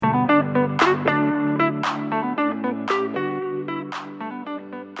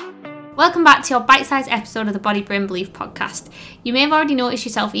Welcome back to your bite-sized episode of the Body, Brain, Belief podcast. You may have already noticed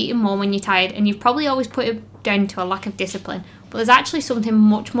yourself eating more when you're tired, and you've probably always put it down to a lack of discipline, but there's actually something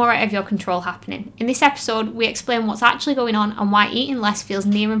much more out of your control happening. In this episode, we explain what's actually going on and why eating less feels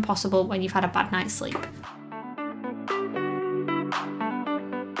near impossible when you've had a bad night's sleep.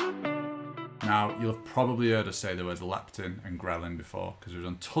 Now, you'll have probably heard us say the words leptin and ghrelin before, because we've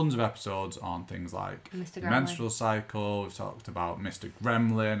done tons of episodes on things like the menstrual cycle, we've talked about Mr.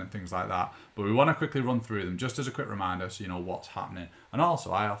 Gremlin and things like that, but we want to quickly run through them just as a quick reminder so you know what's happening. And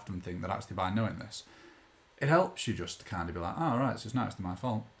also, I often think that actually by knowing this, it helps you just to kind of be like, oh, right, so it's not actually my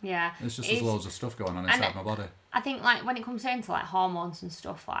fault. Yeah. It's just there's loads of stuff going on inside my body. I think, like, when it comes down to, like, hormones and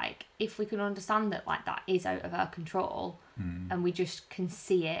stuff, like, if we can understand that, like, that is out of our control and we just can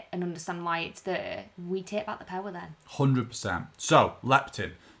see it and understand why it's there, we take back the power then. 100%. So,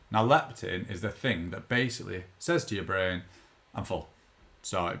 leptin. Now, leptin is the thing that basically says to your brain, I'm full.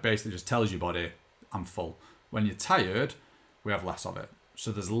 So, it basically just tells your body, I'm full. When you're tired, we have less of it.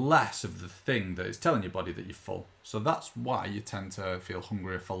 So there's less of the thing that is telling your body that you're full. So that's why you tend to feel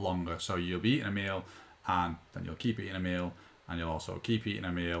hungry for longer. So you'll be eating a meal and then you'll keep eating a meal and you'll also keep eating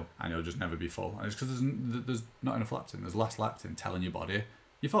a meal and you'll just never be full. And it's because there's not enough leptin. There's less leptin telling your body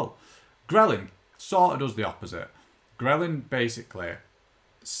you're full. Ghrelin sort of does the opposite. Ghrelin basically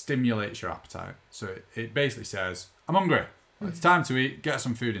stimulates your appetite. So it basically says, I'm hungry. It's time to eat. Get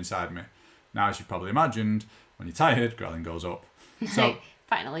some food inside me. Now, as you probably imagined, when you're tired, ghrelin goes up. So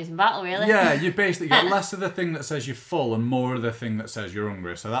fighting a losing battle, really. Yeah, you basically get less of the thing that says you're full and more of the thing that says you're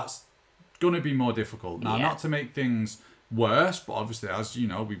hungry. So that's going to be more difficult. Now, not to make things worse, but obviously, as you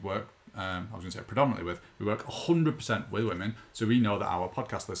know, we work, I was going to say predominantly we work 100% with women. So we know that our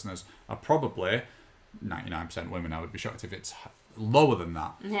podcast listeners are probably 99% women. I would be shocked if it's lower than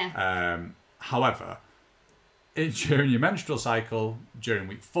that. Yeah. However, during your menstrual cycle, during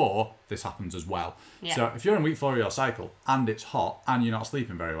week 4, this happens as well. Yeah. So if you're in week 4 of your cycle and it's hot and you're not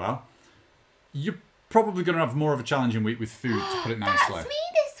sleeping very well, you're probably going to have more of a challenging week with food, to put it nicely. That's me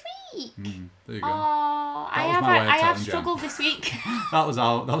this week. There you go. Oh, I have struggled this week. that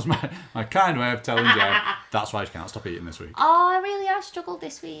was my kind way of telling Jen that's why she can't stop eating this week. Oh, I really have struggled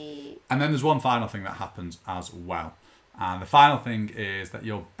this week. And then there's one final thing that happens as well. And the final thing is that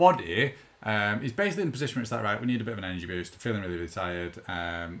your body is basically in a position where it's like, right, we need a bit of an energy boost, feeling really, really tired,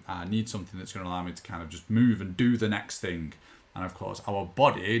 I need something that's going to allow me to kind of just move and do the next thing. And of course, our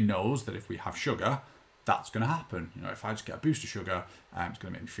body knows that if we have sugar, that's going to happen. You know, if I just get a boost of sugar, it's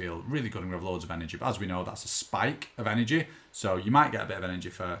going to make me feel really good and we have loads of energy. But as we know, that's a spike of energy. So you might get a bit of energy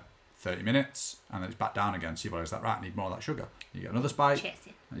for 30 minutes and then it's back down again. So your body's like, right, I need more of that sugar. You get another spike.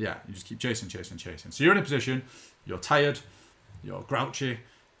 Chasing. Yeah, you just keep chasing. So you're in a position, you're tired, you're grouchy,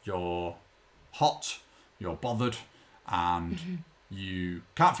 you're hot, you're bothered, and you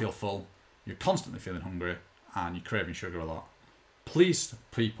can't feel full, you're constantly feeling hungry, and you're craving sugar a lot. Please,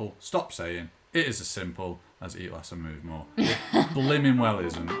 people, stop saying it is as simple as eat less and move more. It blimmin' well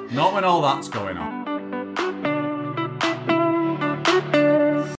isn't. Not when all that's going on.